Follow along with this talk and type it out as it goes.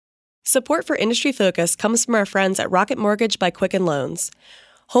Support for Industry Focus comes from our friends at Rocket Mortgage by Quicken Loans.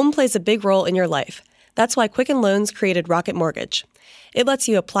 Home plays a big role in your life. That's why Quicken Loans created Rocket Mortgage. It lets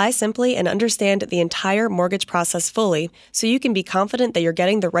you apply simply and understand the entire mortgage process fully so you can be confident that you're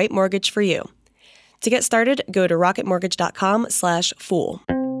getting the right mortgage for you. To get started, go to rocketmortgage.com/fool.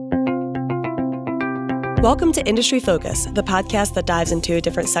 Welcome to Industry Focus, the podcast that dives into a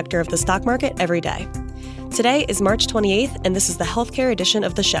different sector of the stock market every day. Today is March 28th, and this is the healthcare edition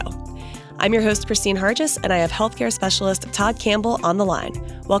of the show. I'm your host, Christine Hargis, and I have healthcare specialist Todd Campbell on the line.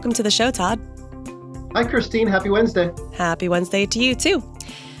 Welcome to the show, Todd. Hi, Christine. Happy Wednesday. Happy Wednesday to you, too.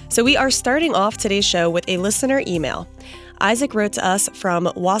 So we are starting off today's show with a listener email. Isaac wrote to us from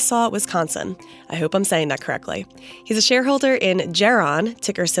Wausau, Wisconsin. I hope I'm saying that correctly. He's a shareholder in Geron,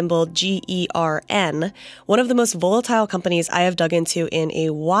 ticker symbol GERN, one of the most volatile companies I have dug into in a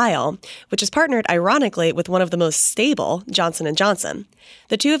while, which is partnered, ironically, with one of the most stable, Johnson & Johnson.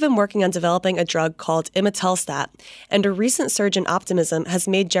 The two have been working on developing a drug called imetelstat, and a recent surge in optimism has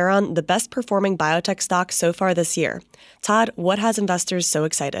made Geron the best-performing biotech stock so far this year. Todd, what has investors so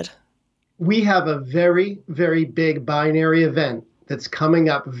excited? We have a very, very big binary event that's coming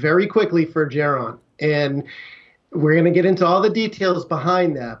up very quickly for Geron. And we're going to get into all the details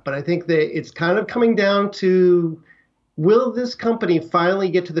behind that. But I think that it's kind of coming down to, will this company finally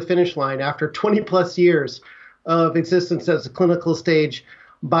get to the finish line after 20 plus years of existence as a clinical stage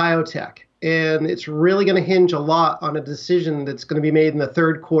biotech? And it's really going to hinge a lot on a decision that's going to be made in the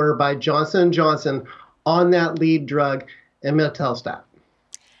third quarter by Johnson & Johnson on that lead drug, imetelstat.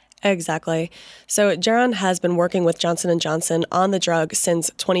 Exactly. So Geron has been working with Johnson & Johnson on the drug since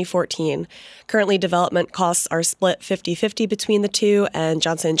 2014. Currently, development costs are split 50-50 between the two, and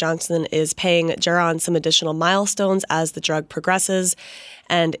Johnson & Johnson is paying Geron some additional milestones as the drug progresses.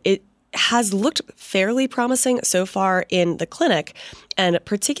 And it has looked fairly promising so far in the clinic. And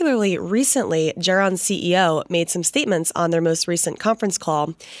particularly recently, Geron's CEO made some statements on their most recent conference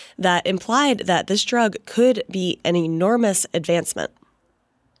call that implied that this drug could be an enormous advancement.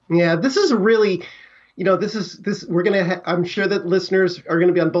 Yeah, this is really, we're going to, I'm sure that listeners are going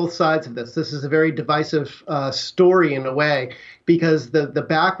to be on both sides of this. This is a very divisive story in a way, because the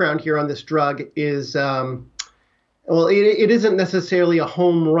background here on this drug is, it isn't necessarily a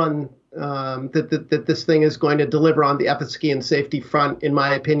home run that this thing is going to deliver on the efficacy and safety front, in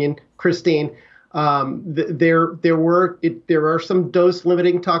my opinion, Christine. There are some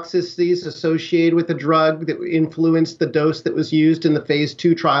dose-limiting toxicities associated with the drug that influenced the dose that was used in the phase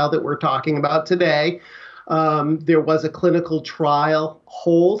 2 trial that we're talking about today. There was a clinical trial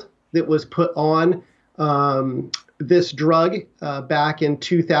hold that was put on this drug back in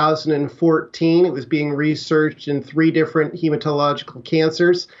 2014. It was being researched in 3 different hematological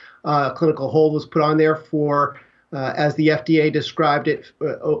cancers. Clinical hold was put on there for as the FDA described it,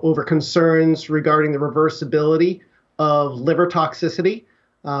 over concerns regarding the reversibility of liver toxicity.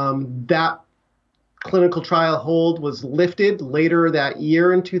 That clinical trial hold was lifted later that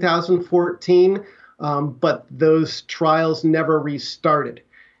year in 2014, but those trials never restarted.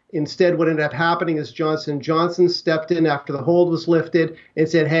 Instead, what ended up happening is Johnson & Johnson stepped in after the hold was lifted and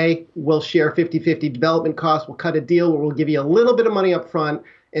said, hey, we'll share 50-50 development costs. We'll cut a deal where we'll give you a little bit of money up front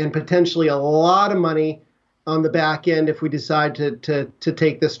and potentially a lot of money on the back end if we decide to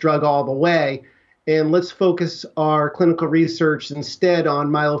take this drug all the way. And let's focus our clinical research instead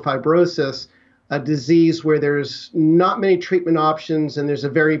on myelofibrosis, a disease where there's not many treatment options and there's a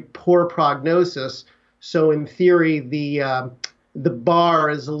very poor prognosis. So in theory, the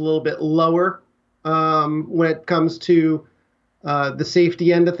bar is a little bit lower when it comes to the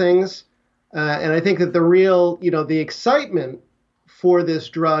safety end of things. And I think that the real, the excitement for this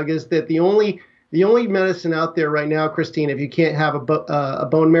drug is that the only medicine out there right now, Christine, if you can't have a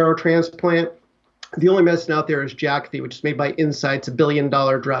bone marrow transplant, the only medicine out there is Jakafi, which is made by Incyte. It's $1 billion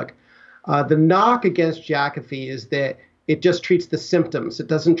drug. The knock against Jakafi is that it just treats the symptoms. It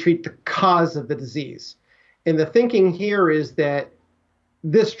doesn't treat the cause of the disease. And the thinking here is that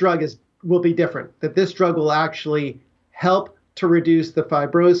this drug will be different, that this drug will actually help to reduce the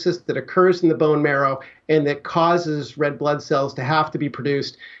fibrosis that occurs in the bone marrow and that causes red blood cells to have to be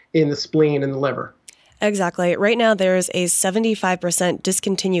produced in the spleen and the liver. Exactly. Right now, there's a 75%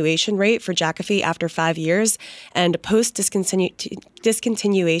 discontinuation rate for Jakafi after 5 years, and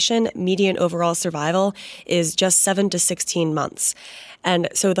post-discontinuation median overall survival is just 7 to 16 months. And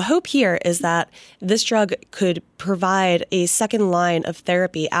so the hope here is that this drug could provide a second line of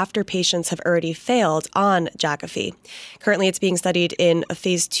therapy after patients have already failed on Jakafi. Currently, it's being studied in a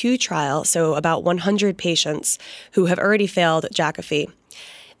phase 2 trial, so about 100 patients who have already failed Jakafi.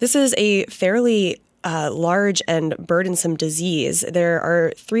 This is a fairly large and burdensome disease. There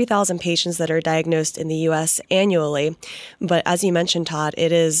are 3,000 patients that are diagnosed in the U.S. annually. But as you mentioned, Todd,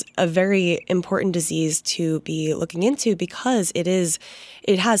 it is a very important disease to be looking into because it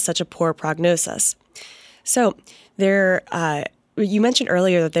has such a poor prognosis. So you mentioned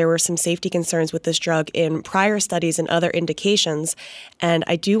earlier that there were some safety concerns with this drug in prior studies and other indications. And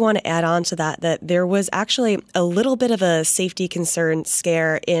I do want to add on to that there was actually a little bit of a safety concern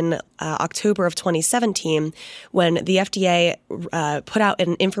scare in October of 2017 when the FDA put out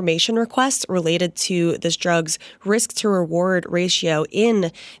an information request related to this drug's risk to reward ratio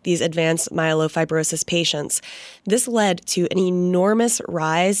in these advanced myelofibrosis patients. This led to an enormous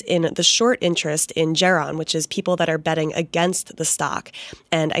rise in the short interest in Geron, which is people that are betting against the stock.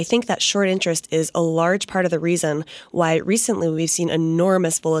 And I think that short interest is a large part of the reason why recently we've seen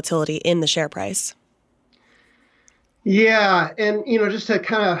enormous volatility in the share price. Yeah, and just to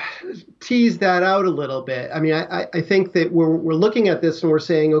kind of tease that out a little bit, I mean, I think that we're looking at this and we're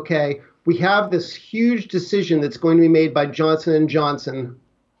saying, okay, we have this huge decision that's going to be made by Johnson & Johnson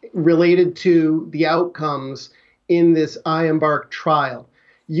related to the outcomes in this IMbark trial.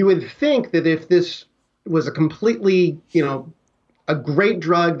 You would think that if this was a completely, a great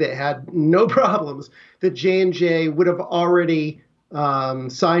drug that had no problems, that J&J would have already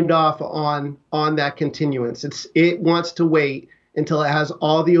signed off on that continuance. It wants to wait until it has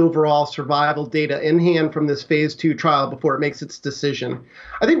all the overall survival data in hand from this phase 2 trial before it makes its decision.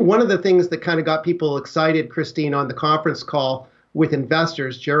 I think one of the things that kind of got people excited, Christine, on the conference call with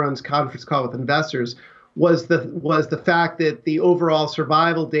investors, Geron's conference call with investors, was the fact that the overall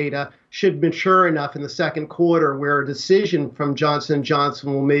survival data should mature enough in the second quarter where a decision from Johnson &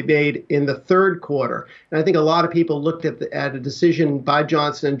 Johnson will be made in the third quarter. And I think a lot of people looked at a decision by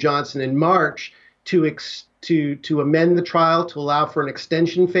Johnson & Johnson in March to amend the trial to allow for an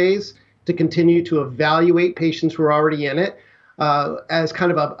extension phase to continue to evaluate patients who are already in it as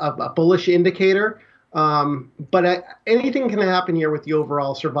kind of a bullish indicator. But anything can happen here with the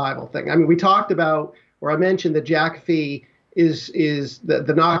overall survival thing. I mean, we talked about, or I mentioned that Jakafi is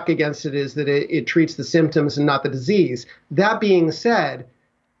the knock against it is that it treats the symptoms and not the disease. That being said,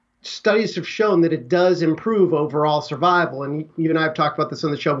 studies have shown that it does improve overall survival. And you and I have talked about this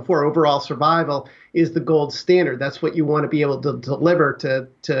on the show before. Overall survival is the gold standard. That's what you want to be able to deliver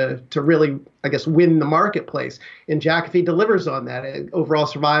to really, I guess, win the marketplace. And Jakafi delivers on that. Overall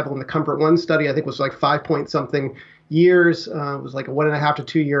survival in the COMFORT-1 study, I think, was like 5-point-something years. It was like a 1.5 to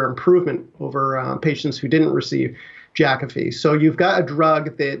 2 year improvement over patients who didn't receive Jakafi. So you've got a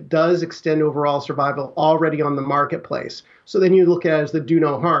drug that does extend overall survival already on the marketplace. So then you look at it as the do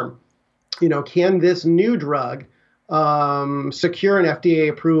no harm. Can this new drug secure an FDA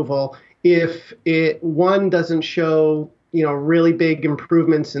approval if it, one, doesn't show, really big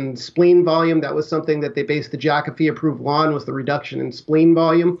improvements in spleen volume? That was something that they based the Jakafi approval on, was the reduction in spleen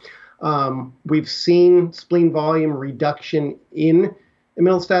volume. We've seen spleen volume reduction in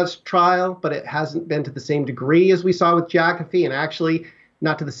Imetelstat's trial, but it hasn't been to the same degree as we saw with Jakafi, and actually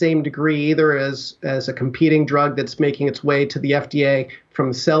not to the same degree either as a competing drug that's making its way to the FDA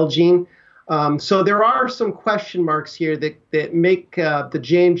from Celgene. So there are some question marks here that make the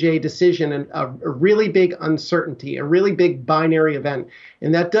J&J decision a really big uncertainty, a really big binary event.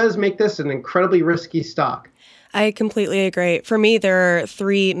 And that does make this an incredibly risky stock. I completely agree. For me, there are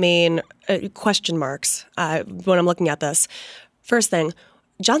three main question marks when I'm looking at this. First thing,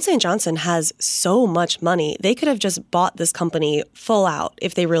 Johnson & Johnson has so much money. They could have just bought this company full out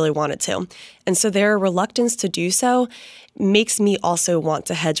if they really wanted to. And so their reluctance to do so makes me also want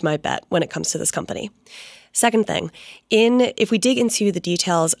to hedge my bet when it comes to this company. Second thing, if we dig into the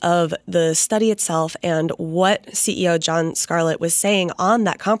details of the study itself and what CEO John Scarlett was saying on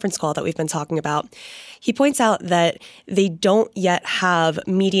that conference call that we've been talking about, he points out that they don't yet have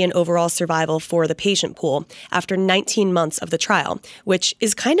median overall survival for the patient pool after 19 months of the trial, which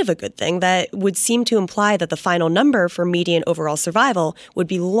is kind of a good thing. That would seem to imply that the final number for median overall survival would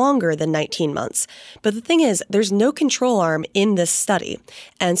be longer than 19 months. But the thing is, there's no control arm in this study.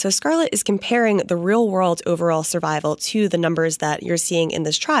 And so Scarlett is comparing the real-world overall survival to the numbers that you're seeing in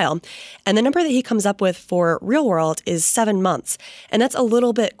this trial. And the number that he comes up with for real-world is 7 months. And that's a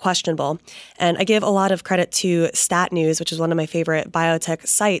little bit questionable. And I give a lot of credit to Stat News, which is one of my favorite biotech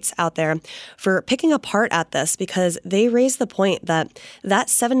sites out there, for picking apart at this, because they raise the point that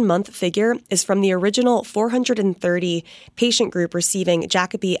 7-month figure is from the original 430 patient group receiving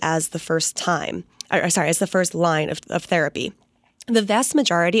Jakafi as the first line of therapy. The vast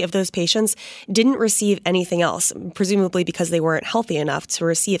majority of those patients didn't receive anything else, presumably because they weren't healthy enough to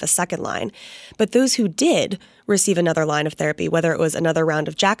receive a second line. But those who did receive another line of therapy, whether it was another round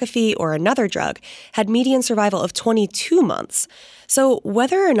of Jakafi or another drug, had median survival of 22 months. So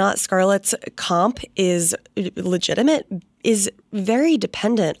whether or not Scarlett's comp is legitimate is very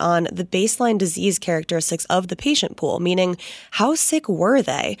dependent on the baseline disease characteristics of the patient pool, meaning how sick were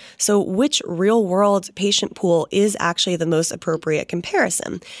they? So which real-world patient pool is actually the most appropriate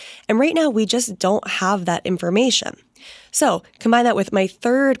comparison? And right now, we just don't have that information. So combine that with my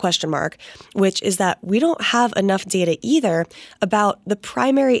third question mark, which is that we don't have enough data either about the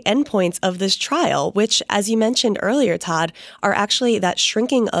primary endpoints of this trial, which, as you mentioned earlier, Todd, are actually that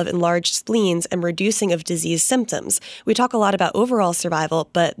shrinking of enlarged spleens and reducing of disease symptoms. We talk a lot about overall survival,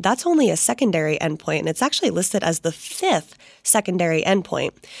 but that's only a secondary endpoint, and it's actually listed as the fifth secondary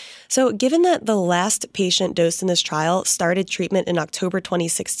endpoint. So given that the last patient dosed in this trial started treatment in October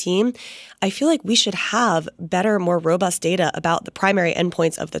 2016, I feel like we should have better, more robust data about the primary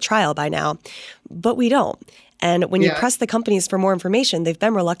endpoints of the trial by now, but we don't. And when you press the companies for more information, they've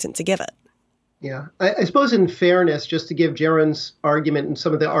been reluctant to give it. Yeah, I suppose in fairness, just to give Geron's argument and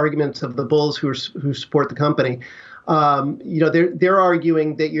some of the arguments of the bulls who support the company, they're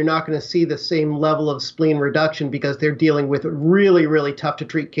arguing that you're not going to see the same level of spleen reduction because they're dealing with really, really tough to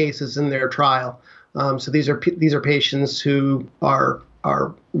treat cases in their trial. So these are patients who are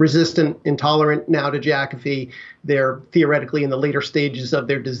resistant, intolerant now to Jakafi. They're theoretically in the later stages of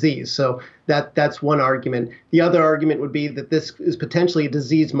their disease. So that's one argument. The other argument would be that this is potentially a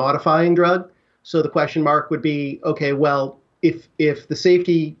disease-modifying drug. So the question mark would be, okay, well, if the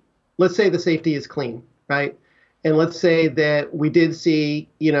safety, let's say the safety is clean, right? And let's say that we did see,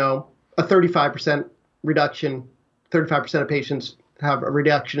 a 35% reduction, 35% of patients have a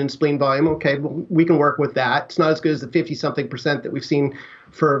reduction in spleen volume. Okay, well, we can work with that. It's not as good as the 50-something% that we've seen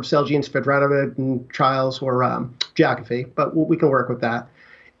for Celgene's fedratinib in trials or Jakafi, but we can work with that.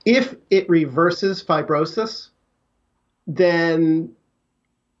 If it reverses fibrosis, then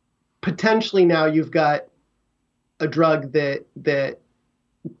potentially now you've got a drug that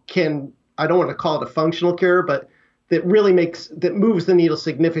can, I don't want to call it a functional cure, but that really moves the needle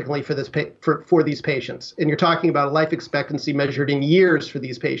significantly for these patients. And you're talking about a life expectancy measured in years for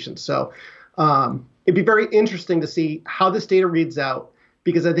these patients. So it'd be very interesting to see how this data reads out,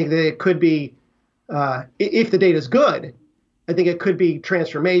 because I think that it could be, if the data is good, I think it could be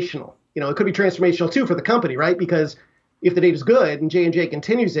transformational. It could be transformational too for the company, right? Because if the data is good and J&J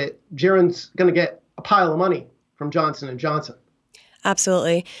continues it, Geron's going to get a pile of money from Johnson & Johnson.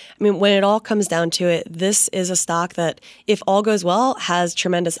 Absolutely. I mean, when it all comes down to it, this is a stock that, if all goes well, has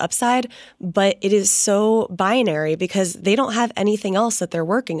tremendous upside, but it is so binary because they don't have anything else that they're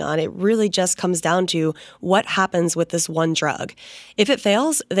working on. It really just comes down to what happens with this one drug. If it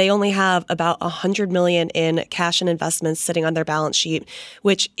fails, they only have about $100 million in cash and investments sitting on their balance sheet,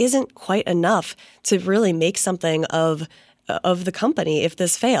 which isn't quite enough to really make something of the company if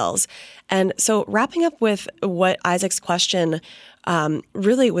this fails. And so wrapping up with what Isaac's question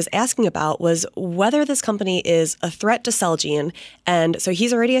really was asking about was whether this company is a threat to Celgene. And so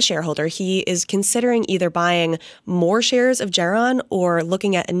he's already a shareholder. He is considering either buying more shares of Geron or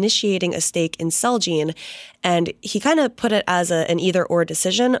looking at initiating a stake in Celgene. And he kind of put it as an either or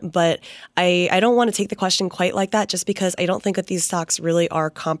decision, but I don't want to take the question quite like that, just because I don't think that these stocks really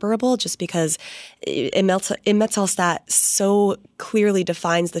are comparable, just because imetelstat so clearly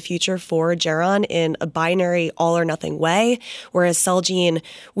defines the future for Geron in a binary all or nothing way, whereas Celgene,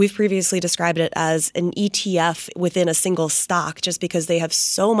 we've previously described it as an ETF within a single stock, just because they have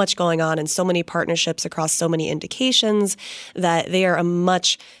so much going on and so many partnerships across so many indications that they are a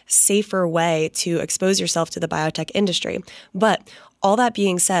much safer way to expose yourself to the biotech industry. But all that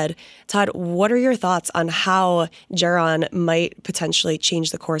being said, Todd, what are your thoughts on how Geron might potentially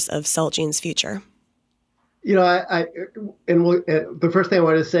change the course of Celgene's future? The first thing I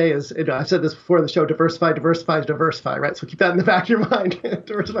wanted to say is, I've said this before in the show: diversify, right? So keep that in the back of your mind.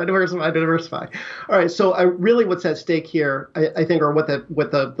 diversify. All right. So what's at stake here, I think, or what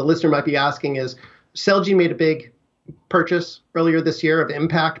the listener might be asking is, Celgene made a big purchase earlier this year of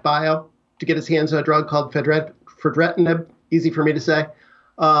Impact Bio to get its hands on a drug called fedratinib. Easy for me to say.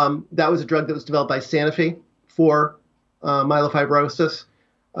 That was a drug that was developed by Sanofi for myelofibrosis.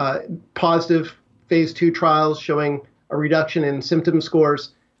 Positive phase 2 trials showing a reduction in symptom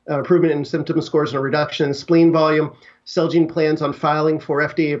scores, improvement in symptom scores, and a reduction in spleen volume. Celgene plans on filing for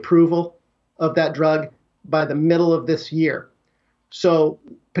FDA approval of that drug by the middle of this year. So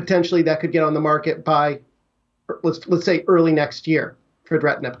potentially that could get on the market by, let's say, early next year.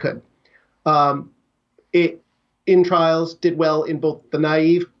 Fedratinib could. in trials did well in both the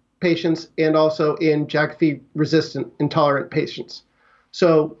naive patients and also in Jakafi resistant intolerant patients.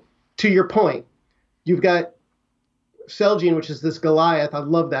 So to your point, you've got Celgene, which is this Goliath. I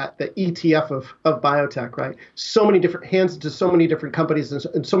love that, the ETF of biotech, right? So many different hands to so many different companies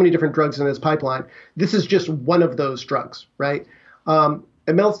and so many different drugs in its pipeline. This is just one of those drugs, right?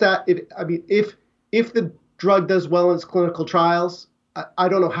 Imetelstat, if the drug does well in its clinical trials, I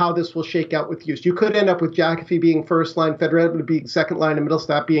don't know how this will shake out with use. You could end up with Jakafi being first line, Fedratinib being second line, and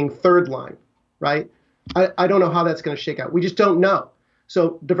Imetelstat being third line, right? I don't know how that's going to shake out. We just don't know.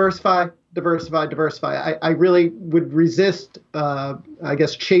 So diversify. I really would resist,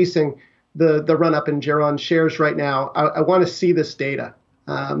 chasing the run up in Geron shares right now. I want to see this data.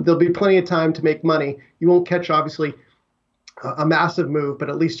 There'll be plenty of time to make money. You won't catch, obviously, a massive move, but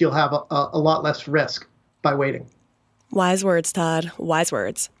at least you'll have a lot less risk by waiting. Wise words, Todd. Wise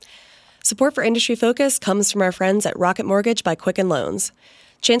words. Support for Industry Focus comes from our friends at Rocket Mortgage by Quicken Loans.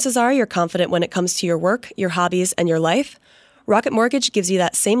 Chances are you're confident when it comes to your work, your hobbies, and your life. Rocket Mortgage gives you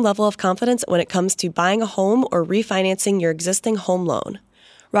that same level of confidence when it comes to buying a home or refinancing your existing home loan.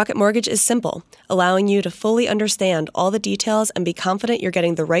 Rocket Mortgage is simple, allowing you to fully understand all the details and be confident you're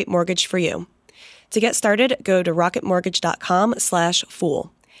getting the right mortgage for you. To get started, go to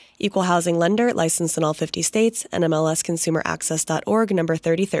rocketmortgage.com/fool. Equal housing lender, licensed in all 50 states, NMLSconsumeraccess.org, number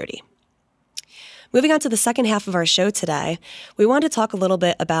 3030. Moving on to the second half of our show today, we want to talk a little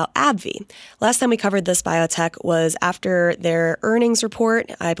bit about AbbVie. Last time we covered this biotech was after their earnings report.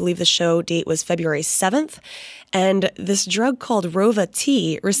 I believe the show date was February 7th. And this drug called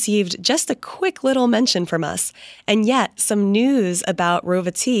Rova-T received just a quick little mention from us. And yet, some news about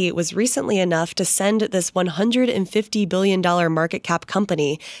Rova-T was recently enough to send this $150 billion market cap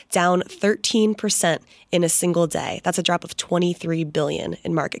company down 13% in a single day. That's a drop of $23 billion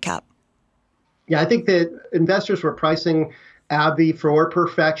in market cap. Yeah, I think that investors were pricing AbbVie for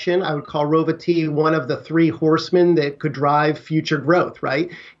perfection. I would call Rova-T one of the three horsemen that could drive future growth,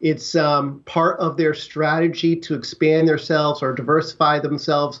 right? It's part of their strategy to expand themselves or diversify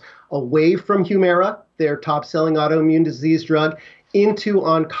themselves away from Humira, their top-selling autoimmune disease drug, into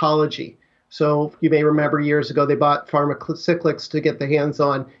oncology. So you may remember years ago they bought Pharmacyclics to get the hands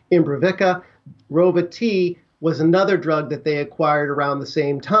on Imbruvica. Rova-T was another drug that they acquired around the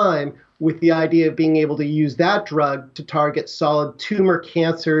same time, with the idea of being able to use that drug to target solid tumor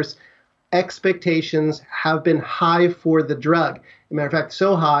cancers. Expectations have been high for the drug. As a matter of fact,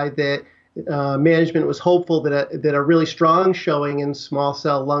 so high that management was hopeful that a really strong showing in small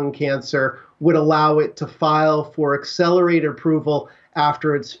cell lung cancer would allow it to file for accelerated approval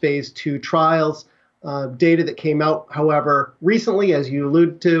after its phase 2 trials. Data that came out, however, recently, as you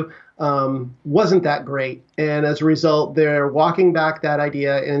alluded to, wasn't that great. And as a result, they're walking back that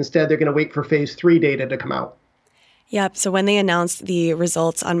idea, and instead they're going to wait for phase 3 data to come out. Yep. So when they announced the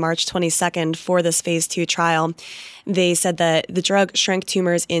results on March 22nd for this phase 2 trial, they said that the drug shrank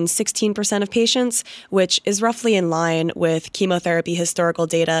tumors in 16% of patients, which is roughly in line with chemotherapy historical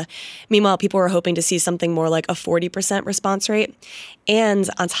data. Meanwhile, people were hoping to see something more like a 40% response rate. And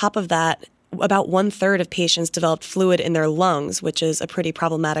on top of that, about 1/3 of patients developed fluid in their lungs, which is a pretty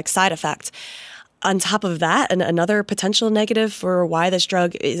problematic side effect. On top of that, and another potential negative for why this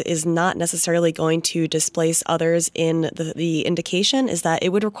drug is not necessarily going to displace others in the indication is that it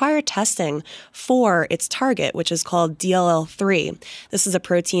would require testing for its target, which is called DLL3. This is a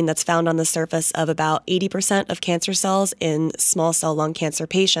protein that's found on the surface of about 80% of cancer cells in small cell lung cancer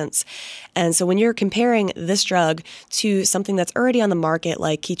patients. And so when you're comparing this drug to something that's already on the market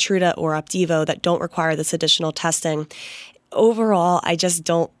like Keytruda or Opdivo that don't require this additional testing, overall, I just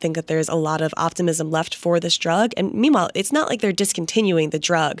don't think that there's a lot of optimism left for this drug. And meanwhile, it's not like they're discontinuing the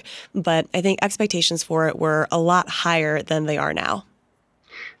drug, but I think expectations for it were a lot higher than they are now.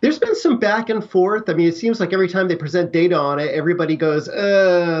 There's been some back and forth. I mean, it seems like every time they present data on it, everybody goes,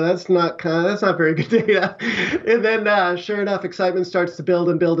 that's not very good data. And then sure enough, excitement starts to build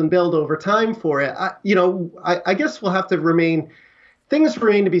and build and build over time for it. I guess we'll have to things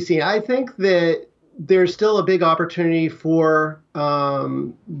remain to be seen. I think that there's still a big opportunity for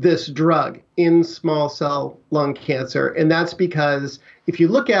this drug in small cell lung cancer. And that's because if you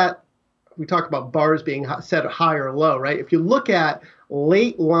look at, we talk about bars being set high or low, right? If you look at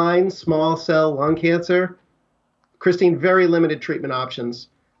late line small cell lung cancer, Christine, very limited treatment options.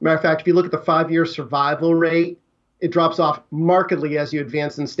 Matter of fact, if you look at the 5-year survival rate, it drops off markedly as you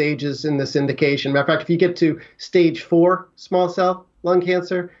advance in stages in this indication. Matter of fact, if you get to stage 4 small cell lung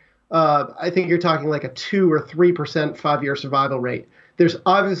cancer, I think you're talking like a 2 or 3% 5-year survival rate. There's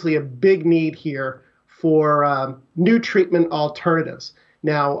obviously a big need here for new treatment alternatives.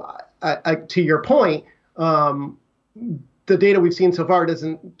 Now, to your point, the data we've seen so far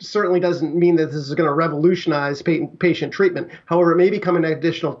certainly doesn't mean that this is going to revolutionize patient treatment. However, it may become an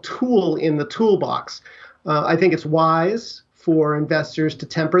additional tool in the toolbox. I think it's wise for investors to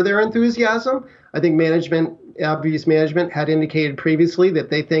temper their enthusiasm. I think AbbVie's management had indicated previously that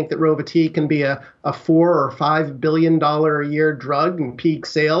they think that Rova-T can be a $4 or $5 billion a year drug in peak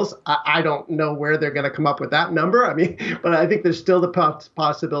sales. I don't know where they're going to come up with that number. I mean, but I think there's still the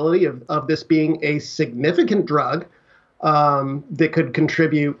possibility of this being a significant drug that could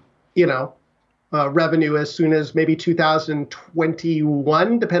contribute, revenue as soon as maybe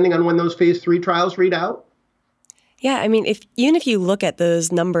 2021, depending on when those phase 3 trials read out. Yeah, I mean, even if you look at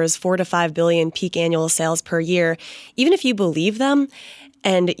those numbers, 4 to 5 billion peak annual sales per year, even if you believe them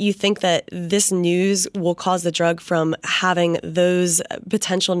and you think that this news will cause the drug from having those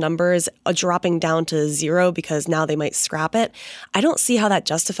potential numbers dropping down to zero because now they might scrap it, I don't see how that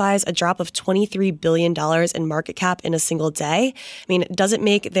justifies a drop of $23 billion in market cap in a single day. I mean, does it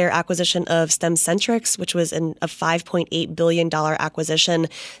make their acquisition of Stemcentrx, which was a $5.8 billion acquisition,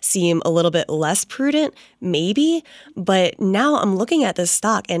 seem a little bit less prudent? Maybe. But now I'm looking at this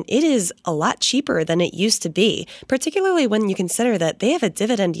stock and it is a lot cheaper than it used to be, particularly when you consider that they have a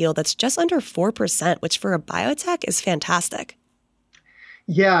dividend yield that's just under 4%, which for a biotech is fantastic.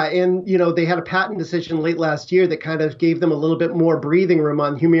 Yeah, and they had a patent decision late last year that kind of gave them a little bit more breathing room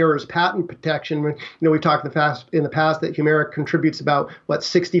on Humira's patent protection. We've talked in the past that Humira contributes about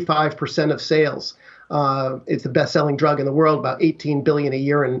 65% of sales. It's the best-selling drug in the world, about $18 billion a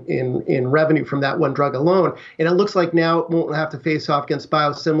year in revenue from that one drug alone. And it looks like now it won't have to face off against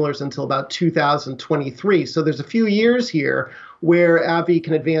biosimilars until about 2023. So there's a few years here where AbbVie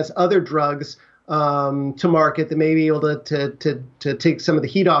can advance other drugs to market that may be able to take some of the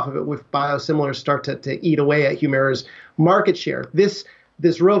heat off of it with biosimilars start to eat away at Humira's market share. This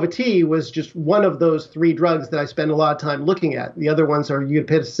Rova-T was just one of those 3 drugs that I spend a lot of time looking at. The other ones are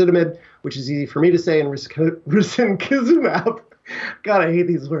upadacitinib, which is easy for me to say, and risankizumab. God, I hate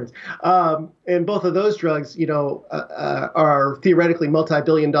these words. And both of those drugs, are theoretically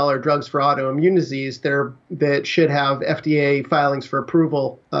multi-billion-dollar drugs for autoimmune disease that should have FDA filings for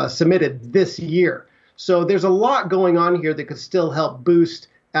approval submitted this year. So there's a lot going on here that could still help boost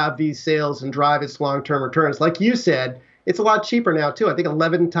AbbVie's sales and drive its long-term returns. Like you said, it's a lot cheaper now, too. I think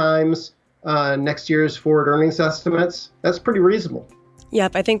 11 times next year's forward earnings estimates. That's pretty reasonable.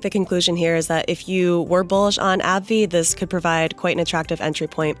 Yep, I think the conclusion here is that if you were bullish on AbbVie, this could provide quite an attractive entry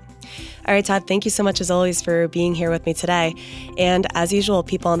point. All right, Todd, thank you so much as always for being here with me today. And as usual,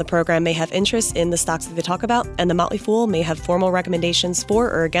 people on the program may have interest in the stocks that they talk about, and the Motley Fool may have formal recommendations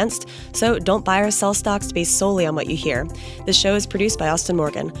for or against, so don't buy or sell stocks based solely on what you hear. This show is produced by Austin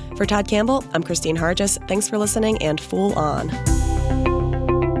Morgan. For Todd Campbell, I'm Christine Hargis. Thanks for listening, and Fool on.